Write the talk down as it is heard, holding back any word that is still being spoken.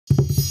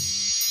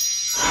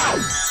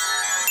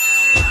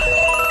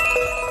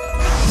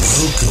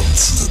Welcome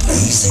to the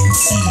Blazing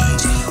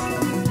Feed.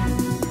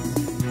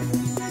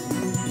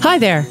 Hi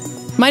there.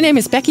 My name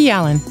is Becky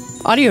Allen,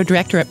 audio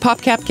director at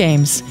PopCap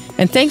Games,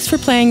 and thanks for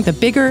playing the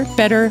Bigger,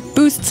 Better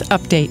Boosts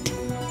update.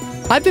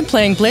 I've been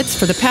playing Blitz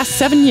for the past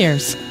 7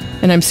 years,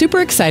 and I'm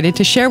super excited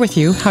to share with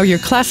you how your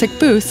classic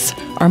boosts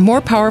are more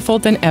powerful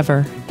than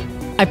ever.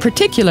 I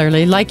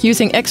particularly like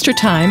using Extra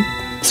Time,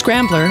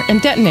 Scrambler,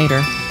 and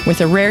Detonator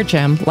with a rare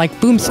gem like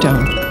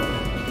Boomstone.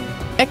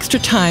 Extra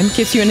Time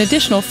gives you an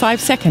additional 5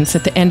 seconds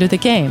at the end of the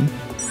game,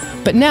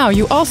 but now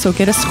you also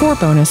get a score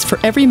bonus for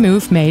every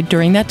move made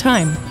during that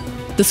time.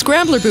 The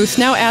Scrambler boost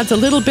now adds a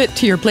little bit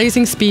to your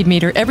blazing speed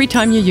meter every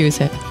time you use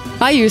it.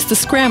 I use the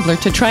Scrambler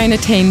to try and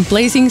attain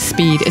blazing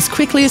speed as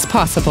quickly as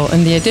possible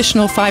in the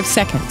additional 5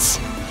 seconds,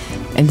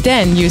 and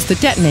then use the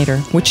Detonator,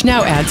 which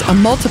now adds a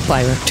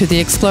multiplier to the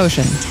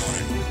explosion.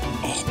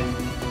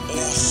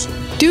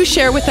 Do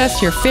share with us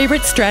your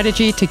favorite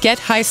strategy to get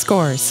high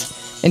scores.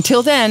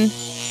 Until then,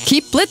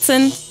 keep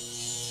blitzing!